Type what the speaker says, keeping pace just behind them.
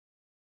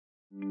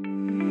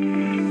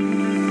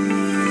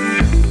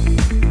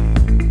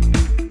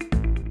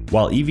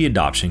While EV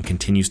adoption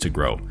continues to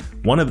grow,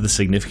 one of the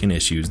significant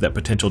issues that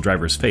potential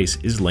drivers face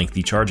is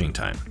lengthy charging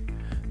time.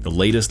 The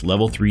latest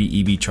Level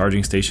 3 EV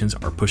charging stations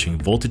are pushing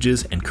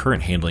voltages and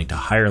current handling to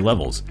higher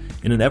levels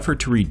in an effort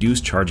to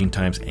reduce charging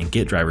times and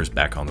get drivers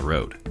back on the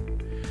road.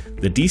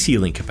 The DC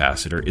link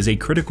capacitor is a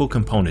critical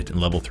component in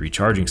Level 3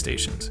 charging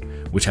stations,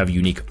 which have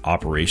unique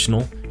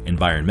operational,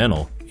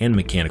 environmental, and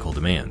mechanical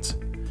demands.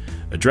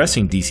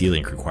 Addressing DC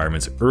link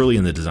requirements early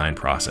in the design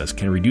process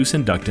can reduce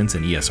inductance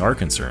and ESR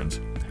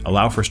concerns,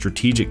 allow for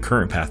strategic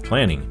current path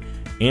planning,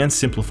 and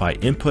simplify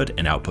input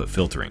and output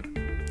filtering.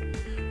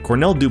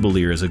 Cornell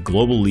Dubilier is a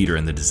global leader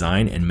in the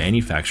design and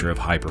manufacture of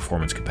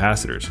high-performance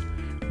capacitors,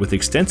 with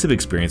extensive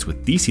experience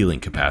with DC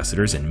link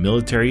capacitors in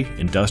military,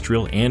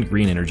 industrial, and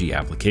green energy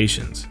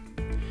applications.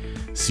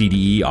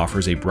 CDE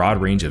offers a broad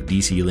range of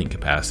DC link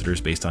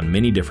capacitors based on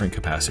many different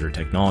capacitor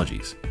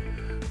technologies.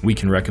 We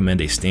can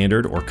recommend a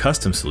standard or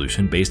custom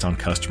solution based on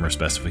customer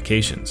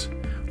specifications.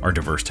 Our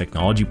diverse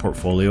technology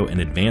portfolio and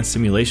advanced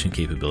simulation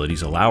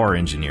capabilities allow our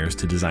engineers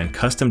to design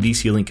custom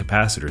DC link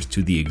capacitors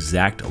to the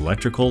exact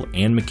electrical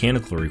and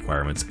mechanical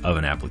requirements of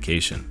an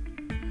application.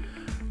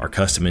 Our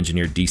custom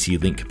engineered DC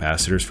link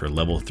capacitors for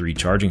Level 3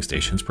 charging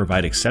stations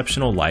provide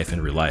exceptional life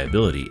and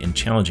reliability in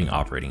challenging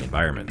operating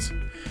environments.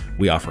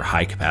 We offer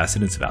high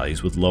capacitance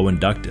values with low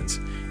inductance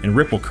and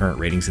ripple current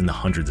ratings in the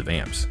hundreds of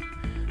amps.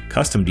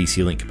 Custom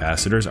DC link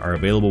capacitors are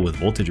available with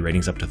voltage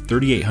ratings up to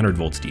 3800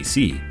 volts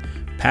DC,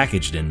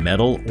 packaged in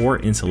metal or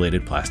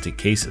insulated plastic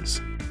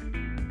cases.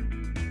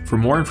 For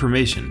more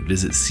information,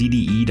 visit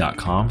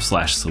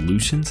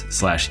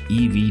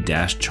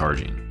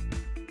cde.com/solutions/EV-charging.